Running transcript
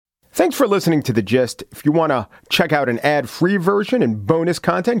Thanks for listening to The Gist. If you want to check out an ad-free version and bonus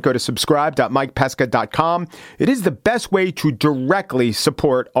content, go to subscribe.mikepesca.com. It is the best way to directly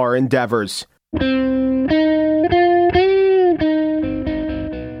support our endeavors.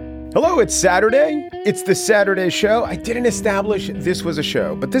 Hello, it's Saturday. It's the Saturday show. I didn't establish this was a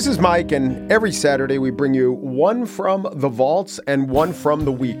show, but this is Mike, and every Saturday we bring you one from the vaults and one from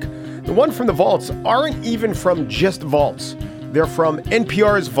the week. The one from the vaults aren't even from just vaults. They're from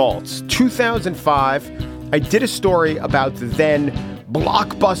NPR's Vaults. 2005, I did a story about the then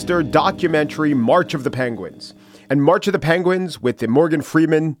blockbuster documentary March of the Penguins. And March of the Penguins, with the Morgan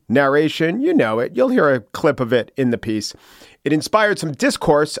Freeman narration, you know it. You'll hear a clip of it in the piece. It inspired some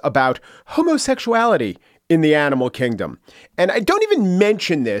discourse about homosexuality in the animal kingdom. And I don't even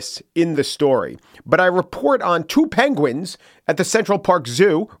mention this in the story, but I report on two penguins at the Central Park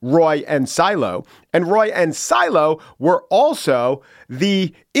Zoo, Roy and Silo. And Roy and Silo were also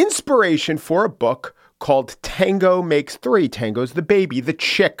the inspiration for a book called Tango Makes Three. Tango's the baby, the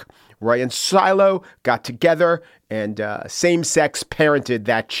chick. Roy and Silo got together and same-sex parented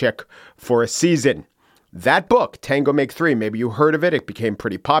that chick for a season. That book, Tango Make Three, maybe you heard of it. It became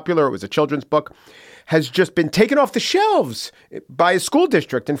pretty popular. It was a children's book. Has just been taken off the shelves by a school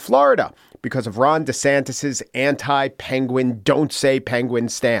district in Florida because of Ron DeSantis's anti-penguin, don't say penguin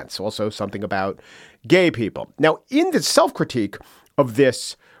stance. Also something about gay people. Now, in the self-critique of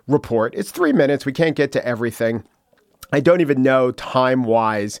this report, it's 3 minutes. We can't get to everything. I don't even know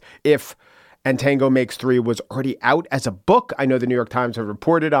time-wise if And Tango Makes Three was already out as a book. I know the New York Times have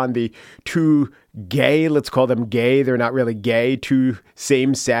reported on the two gay, let's call them gay, they're not really gay, two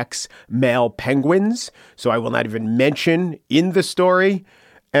same-sex male penguins. So I will not even mention in the story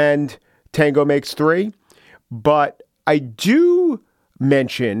And Tango Makes Three. But I do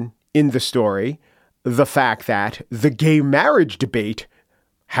mention in the story the fact that the gay marriage debate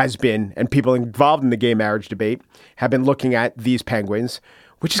has been, and people involved in the gay marriage debate have been looking at these penguins,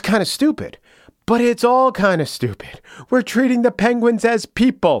 which is kind of stupid. But it's all kind of stupid. We're treating the penguins as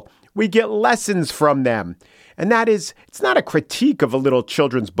people. We get lessons from them. And that is, it's not a critique of a little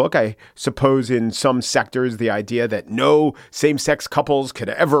children's book. I suppose in some sectors, the idea that no same-sex couples could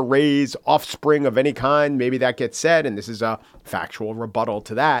ever raise offspring of any kind, maybe that gets said, and this is a factual rebuttal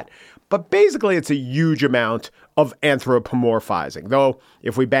to that. But basically, it's a huge amount of anthropomorphizing. Though,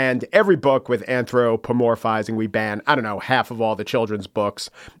 if we banned every book with anthropomorphizing, we ban, I don't know, half of all the children's books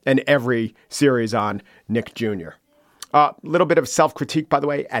and every series on Nick Jr. A little bit of self-critique, by the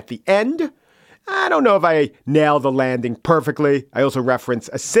way, at the end. I don't know if I nailed the landing perfectly. I also reference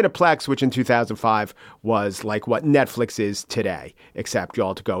a Cineplex, which in 2005 was like what Netflix is today, except you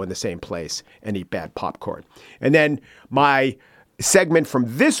all to go in the same place and eat bad popcorn. And then my segment from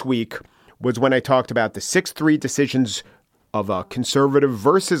this week was when I talked about the 6-3 decisions of a conservative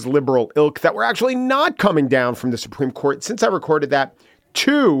versus liberal ilk that were actually not coming down from the Supreme Court. Since I recorded that,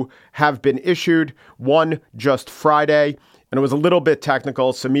 2 have been issued, 1 just Friday. And it was a little bit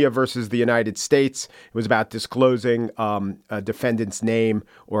technical. Samia versus the United States. It was about disclosing a defendant's name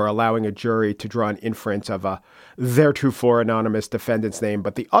or allowing a jury to draw an inference of a theretofore anonymous defendant's name.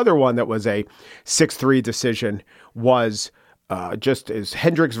 But the other one that was a 6-3 decision was just as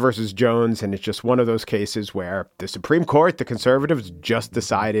Hendricks versus Jones. And it's just one of those cases where the Supreme Court, the conservatives, just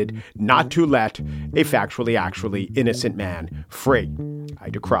decided not to let a factually, actually innocent man free. I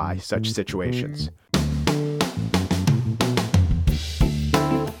decry such situations.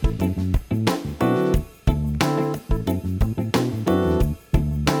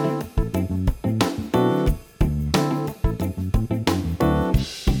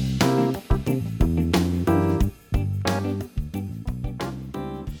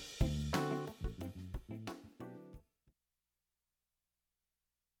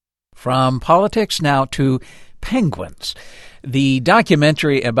 From politics now to penguins. The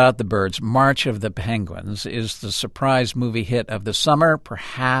documentary about the birds, March of the Penguins, is the surprise movie hit of the summer,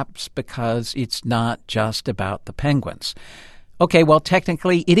 perhaps because it's not just about the penguins. Okay, well,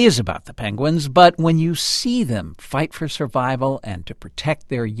 technically it is about the penguins, but when you see them fight for survival and to protect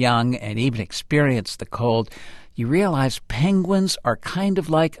their young and even experience the cold, you realize penguins are kind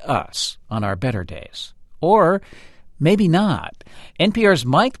of like us on our better days. Or maybe not. NPR's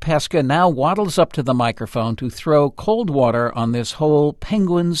Mike Pesca now waddles up to the microphone to throw cold water on this whole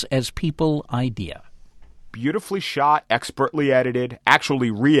penguins as people idea. Beautifully shot, expertly edited, actually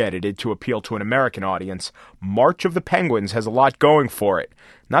re-edited to appeal to an American audience, March of the Penguins has a lot going for it,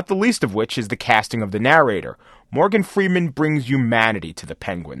 not the least of which is the casting of the narrator. Morgan Freeman brings humanity to the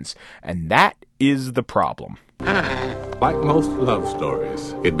penguins, and that is the problem. Like most love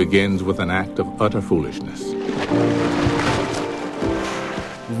stories, it begins with an act of utter foolishness.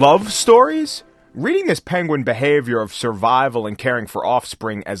 Love stories? Reading this penguin behavior of survival and caring for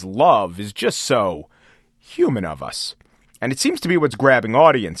offspring as love is just so human of us. And it seems to be what's grabbing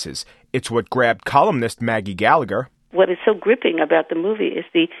audiences. It's what grabbed columnist Maggie Gallagher. What is so gripping about the movie is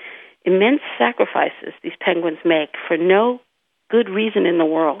the immense sacrifices these penguins make for no good reason in the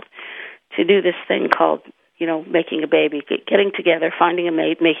world to do this thing called, making a baby, getting together, finding a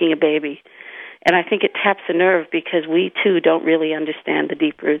mate, making a baby. And I think it taps a nerve because we, too, don't really understand the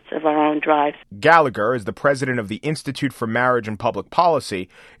deep roots of our own drives. Gallagher, as the president of the Institute for Marriage and Public Policy,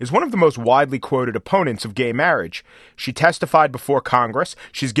 is one of the most widely quoted opponents of gay marriage. She testified before Congress.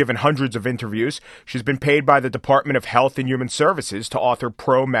 She's given hundreds of interviews. She's been paid by the Department of Health and Human Services to author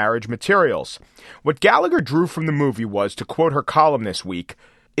pro-marriage materials. What Gallagher drew from the movie was, to quote her column this week,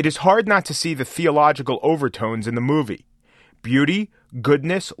 "It is hard not to see the theological overtones in the movie. Beauty,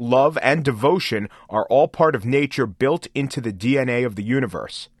 goodness, love, and devotion are all part of nature built into the DNA of the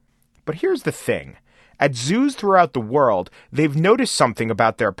universe." But here's the thing. At zoos throughout the world, they've noticed something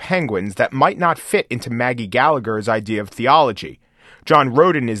about their penguins that might not fit into Maggie Gallagher's idea of theology. John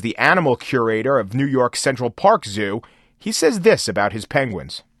Roden is the animal curator of New York's Central Park Zoo. He says this about his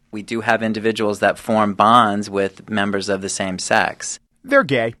penguins. We do have individuals that form bonds with members of the same sex. They're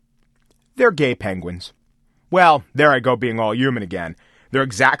gay. They're gay penguins. Well, there I go being all human again. They're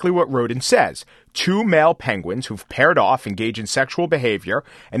exactly what Roden says. Two male penguins who've paired off engage in sexual behavior,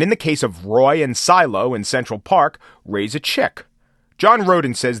 and in the case of Roy and Silo in Central Park, raise a chick. John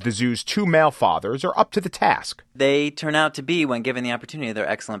Roden says the zoo's two male fathers are up to the task. They turn out to be, when given the opportunity, they're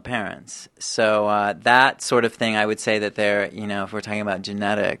excellent parents. So that sort of thing, I would say that they're, if we're talking about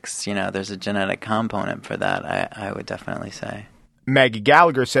genetics, there's a genetic component for that, I would definitely say. Maggie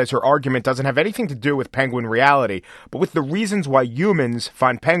Gallagher says her argument doesn't have anything to do with penguin reality, but with the reasons why humans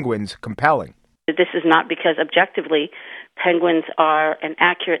find penguins compelling. This is not because objectively penguins are an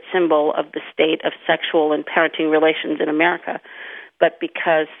accurate symbol of the state of sexual and parenting relations in America, but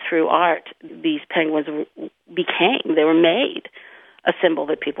because through art these penguins they were made a symbol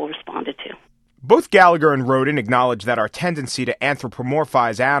that people responded to. Both Gallagher and Roden acknowledge that our tendency to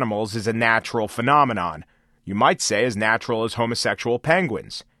anthropomorphize animals is a natural phenomenon. You might say as natural as homosexual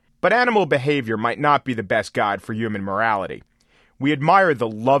penguins. But animal behavior might not be the best guide for human morality. We admire the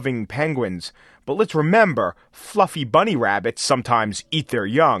loving penguins, but let's remember, fluffy bunny rabbits sometimes eat their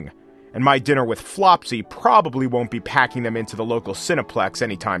young. And my dinner with Flopsy probably won't be packing them into the local Cineplex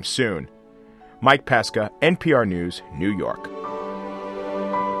anytime soon. Mike Pesca, NPR News, New York.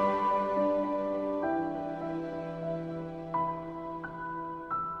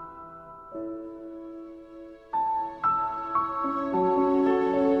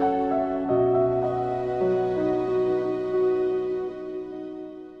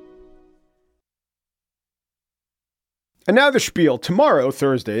 And now the spiel. Tomorrow,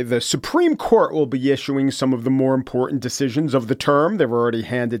 Thursday, the Supreme Court will be issuing some of the more important decisions of the term. They've already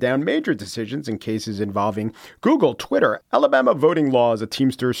handed down major decisions in cases involving Google, Twitter, Alabama voting laws, a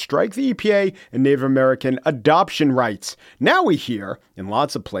Teamsters strike, the EPA, and Native American adoption rights. Now we hear, in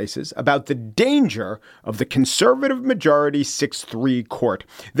lots of places, about the danger of the conservative majority 6-3 court.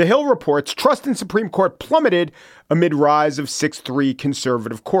 The Hill reports trust in Supreme Court plummeted amid rise of 6-3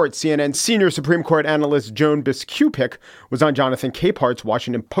 conservative court. CNN senior Supreme Court analyst Joan Biskupic was on Jonathan Capehart's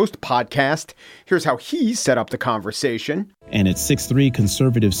Washington Post podcast. Here's how he set up the conversation. And its 6-3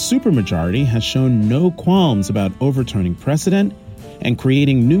 conservative supermajority has shown no qualms about overturning precedent and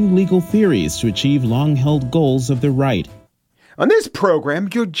creating new legal theories to achieve long-held goals of the right. On this program,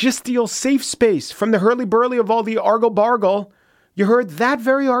 your gestial safe space from the hurly-burly of all the argle-bargle. You heard that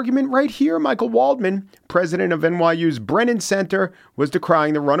very argument right here. Michael Waldman, president of NYU's Brennan Center, was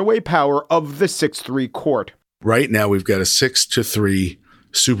decrying the runaway power of the 6-3 court. Right now, we've got a 6-3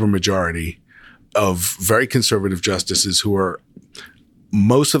 supermajority of very conservative justices who are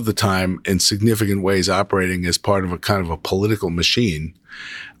most of the time in significant ways operating as part of a kind of a political machine.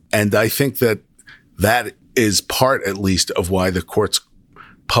 And I think that that is part, at least, of why the court's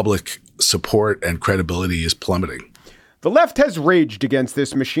public support and credibility is plummeting. The left has raged against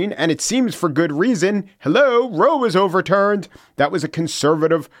this machine, and it seems for good reason. Hello, Roe was overturned. That was a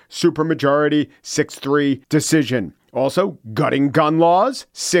conservative supermajority 6-3 decision. Also, gutting gun laws,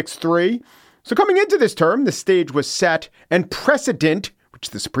 6-3. So coming into this term, the stage was set and precedent, which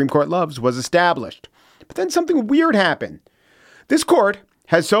the Supreme Court loves, was established. But then something weird happened. This court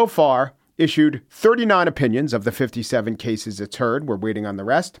has so far issued 39 opinions of the 57 cases it's heard. We're waiting on the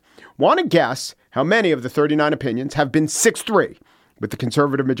rest. Want to guess how many of the 39 opinions have been 6-3, with the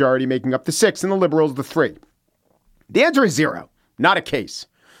conservative majority making up the 6 and the liberals the 3? The answer is 0, not a case.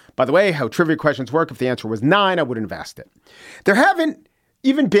 By the way, how trivia questions work, if the answer was 9, I wouldn't have asked it. There haven't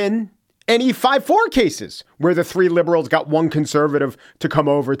even been any 5-4 cases where the 3 liberals got 1 conservative to come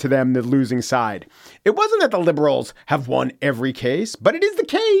over to them, the losing side. It wasn't that the liberals have won every case, but it is the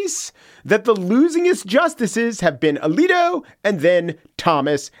case that the losingest justices have been Alito and then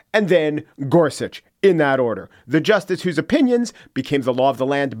Thomas and then Gorsuch, in that order. The justice whose opinions became the law of the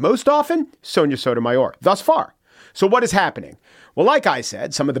land most often, Sonia Sotomayor, thus far. So what is happening? Well, like I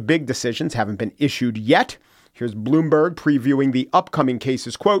said, some of the big decisions haven't been issued yet. Here's Bloomberg previewing the upcoming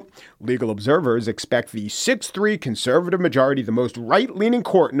cases. Quote, legal observers expect the 6-3 conservative majority, the most right-leaning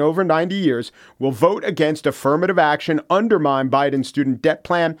court in over 90 years, will vote against affirmative action, undermine Biden's student debt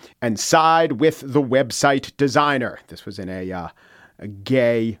plan, and side with the website designer. This was in a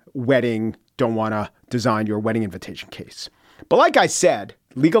gay wedding, don't want to design your wedding invitation case. But like I said,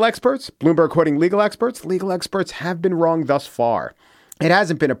 legal experts, Bloomberg quoting legal experts have been wrong thus far. It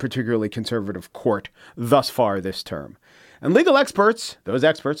hasn't been a particularly conservative court thus far this term. And legal experts, those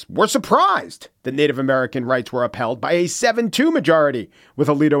experts, were surprised that Native American rights were upheld by a 7-2 majority, with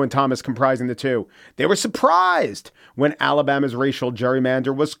Alito and Thomas comprising the 2. They were surprised when Alabama's racial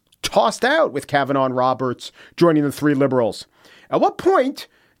gerrymander was tossed out, with Kavanaugh and Roberts joining the 3 liberals. At what point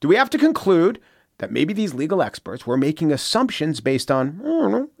do we have to conclude that maybe these legal experts were making assumptions based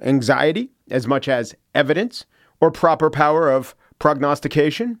on, anxiety as much as evidence or proper power of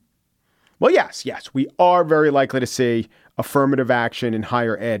prognostication? Well, yes, we are very likely to see affirmative action in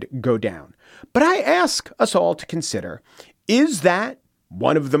higher ed go down. But I ask us all to consider, is that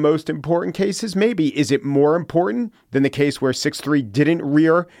one of the most important cases? Maybe. Is it more important than the case where 6-3 didn't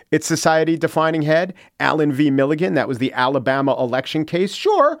rear its society-defining head? Allen v. Milligan, that was the Alabama election case.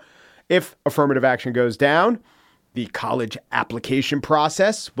 Sure, if affirmative action goes down, the college application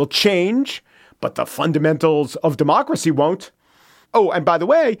process will change, but the fundamentals of democracy won't. Oh, and by the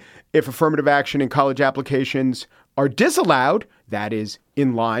way, if affirmative action in college applications are disallowed, that is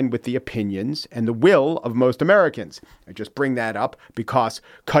in line with the opinions and the will of most Americans. I just bring that up because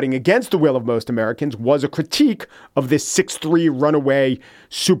cutting against the will of most Americans was a critique of this 6-3 runaway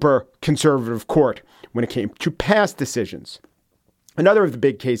super conservative court when it came to past decisions. Another of the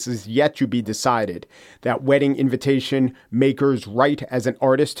big cases yet to be decided, that wedding invitation maker's right as an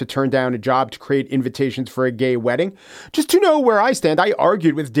artist to turn down a job to create invitations for a gay wedding. Just to know where I stand, I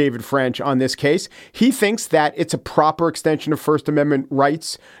argued with David French on this case. He thinks that it's a proper extension of First Amendment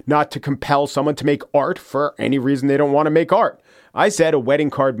rights not to compel someone to make art for any reason they don't want to make art. I said a wedding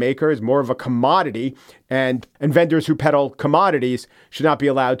card maker is more of a commodity, and vendors who peddle commodities should not be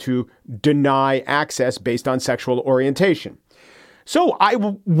allowed to deny access based on sexual orientation. So I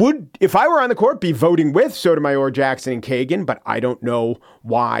would, if I were on the court, be voting with Sotomayor, Jackson, and Kagan, but I don't know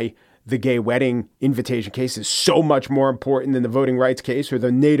why the gay wedding invitation case is so much more important than the voting rights case or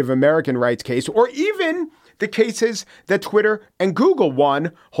the Native American rights case, or even the cases that Twitter and Google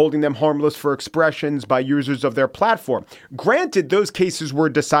won, holding them harmless for expressions by users of their platform. Granted, those cases were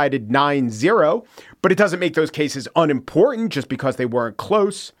decided 9-0, but it doesn't make those cases unimportant just because they weren't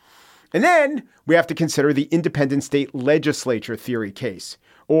close. And then we have to consider the independent state legislature theory case,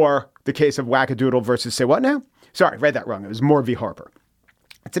 or the case of Wackadoodle versus say what now? Sorry, read that wrong. It was Moore v. Harper.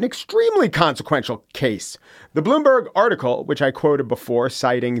 It's an extremely consequential case. The Bloomberg article, which I quoted before,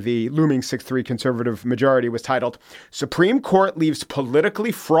 citing the looming 6-3 conservative majority, was titled, Supreme Court Leaves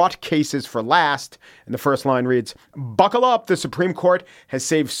Politically Fraught Cases for Last. And the first line reads, buckle up, the Supreme Court has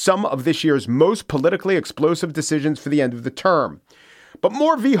saved some of this year's most politically explosive decisions for the end of the term. But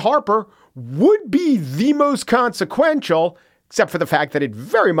Moore v. Harper would be the most consequential, except for the fact that it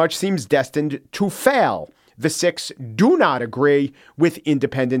very much seems destined to fail. The 6 do not agree with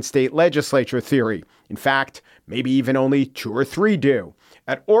independent state legislature theory. In fact, maybe even only 2 or 3 do.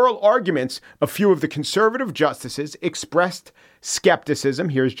 At oral arguments, a few of the conservative justices expressed skepticism.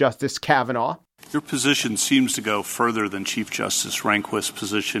 Here's Justice Kavanaugh. Your position seems to go further than Chief Justice Rehnquist's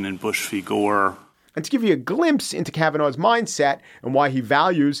position in Bush v. Gore. And to give you a glimpse into Kavanaugh's mindset and why he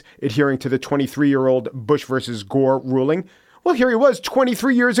values adhering to the 23-year-old Bush versus Gore ruling, well, here he was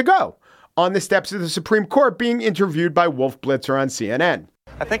 23 years ago on the steps of the Supreme Court being interviewed by Wolf Blitzer on CNN.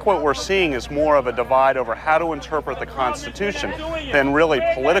 I think what we're seeing is more of a divide over how to interpret the Constitution than really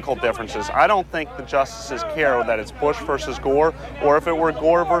political differences. I don't think the justices care that it's Bush versus Gore or if it were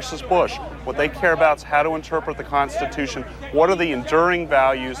Gore versus Bush. What they care about is how to interpret the Constitution. What are the enduring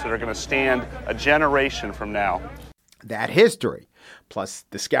values that are going to stand a generation from now? That history, plus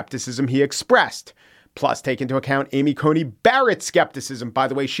the skepticism he expressed, plus take into account Amy Coney Barrett's skepticism. By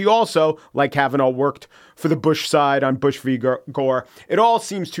the way, she also, like Kavanaugh, worked for the Bush side on Bush v. Gore. It all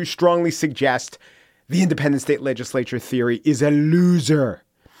seems to strongly suggest the independent state legislature theory is a loser.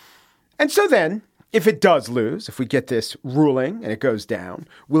 And so then, if it does lose, if we get this ruling and it goes down,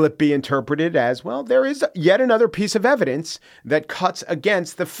 will it be interpreted as, well, there is yet another piece of evidence that cuts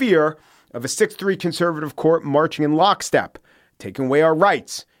against the fear of a 6-3 conservative court marching in lockstep, taking away our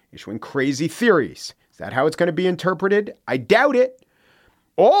rights, issuing crazy theories? Is that how it's going to be interpreted? I doubt it.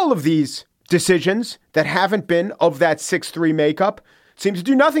 All of these decisions that haven't been of that 6-3 makeup seem to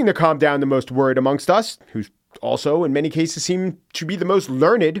do nothing to calm down the most worried amongst us, who also in many cases seem to be the most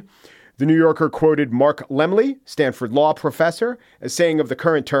learned. The New Yorker quoted Mark Lemley, Stanford law professor, as saying of the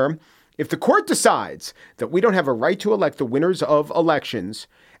current term, if the court decides that we don't have a right to elect the winners of elections,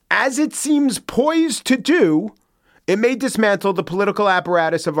 as it seems poised to do, it may dismantle the political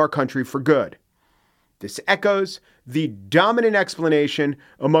apparatus of our country for good. This echoes the dominant explanation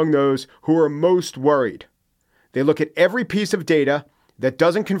among those who are most worried. They look at every piece of data that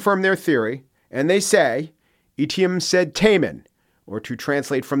doesn't confirm their theory, and they say, etiam sed tamen, or to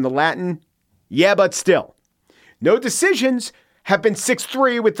translate from the Latin, yeah, but still. No decisions have been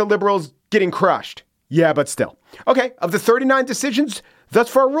 6-3 with the liberals getting crushed. Yeah, but still. Okay, of the 39 decisions thus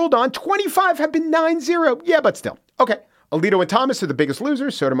far ruled on, 25 have been 9-0. Yeah, but still. Okay, Alito and Thomas are the biggest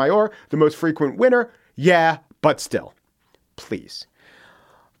losers. Sotomayor, the most frequent winner. Yeah, but still. Please.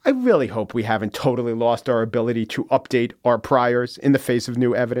 I really hope we haven't totally lost our ability to update our priors in the face of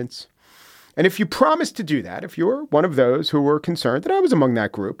new evidence. And if you promise to do that, if you're one of those who were concerned, that I was among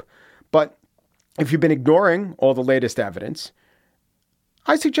that group, but if you've been ignoring all the latest evidence,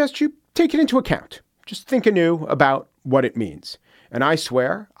 I suggest you take it into account. Just think anew about what it means. And I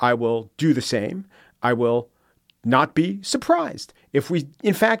swear I will do the same. I will not be surprised if we,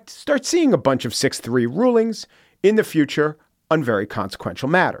 in fact, start seeing a bunch of 6-3 rulings in the future on very consequential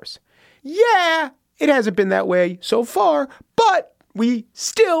matters. Yeah, it hasn't been that way so far, but we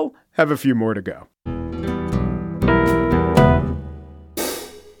still have a few more to go.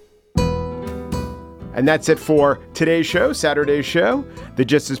 And that's it for today's show, Saturday's show. The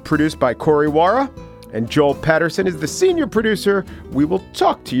Gist is produced by Corey Wara, and Joel Patterson is the senior producer. We will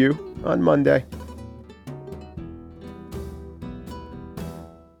talk to you on Monday.